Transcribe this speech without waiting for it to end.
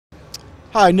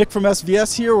Hi, Nick from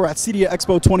SVS here. We're at CEDIA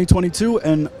Expo 2022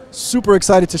 and super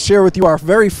excited to share with you our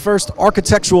very first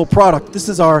architectural product. This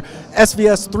is our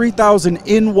SVS 3000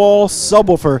 in-wall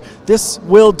subwoofer. This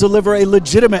will deliver a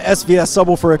legitimate SVS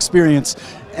subwoofer experience.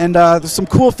 And there's some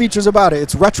cool features about it.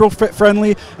 It's retrofit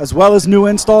friendly as well as new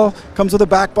install. Comes with a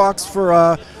back box for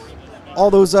all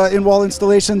those in-wall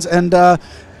installations and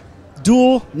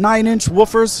dual 9-inch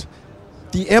woofers.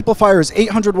 The amplifier is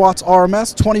 800 watts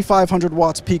RMS, 2500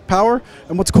 watts peak power.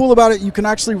 And what's cool about it, you can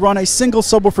actually run a single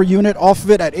subwoofer unit off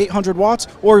of it at 800 watts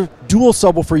or dual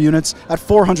subwoofer units at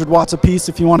 400 watts apiece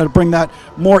if you wanted to bring that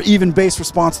more even bass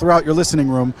response throughout your listening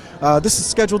room. This is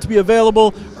scheduled to be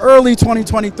available early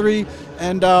 2023.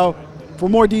 And for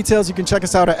more details, you can check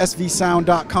us out at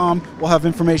svsound.com. We'll have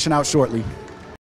information out shortly.